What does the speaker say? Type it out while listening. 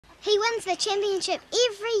He wins the championship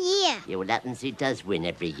every year. Yeah, well, that means he does win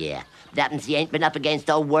every year. That means he ain't been up against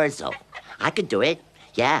old Worzel. I could do it.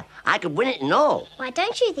 Yeah, I could win it and all. Why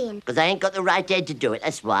don't you then? Because I ain't got the right head to do it,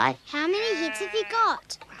 that's why. How many heads have you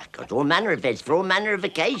got? I've got all manner of heads for all manner of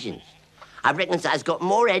occasions. I reckon I've got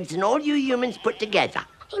more heads than all you humans put together.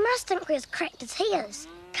 He must think we're as cracked as he is.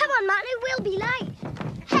 Come on, Martin, we'll be late.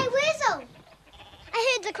 Hey, Worzel!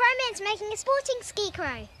 I heard the crowman's making a sporting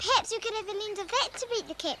scarecrow. Perhaps you could have a lend of that to beat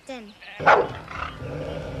the captain.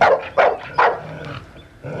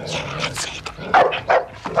 Yeah, that's it.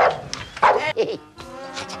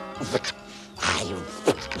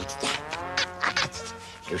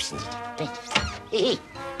 Loosen it.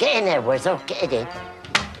 Get in there, Worzel. Get it in.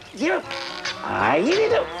 You.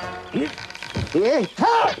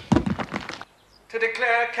 To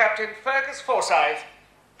declare Captain Fergus Forsyth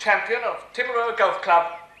champion of Timaroa Golf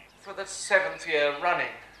Club for the 7th year running.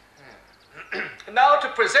 Now to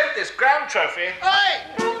present this grand trophy.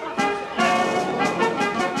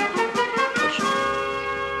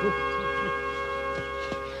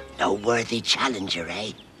 No worthy challenger,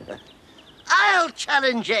 eh? I'll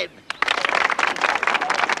challenge him.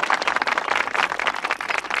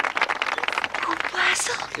 Oh,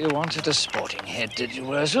 Worzel. You wanted a sporting head, did you,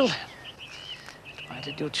 Worzel? Why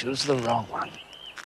did you choose the wrong one?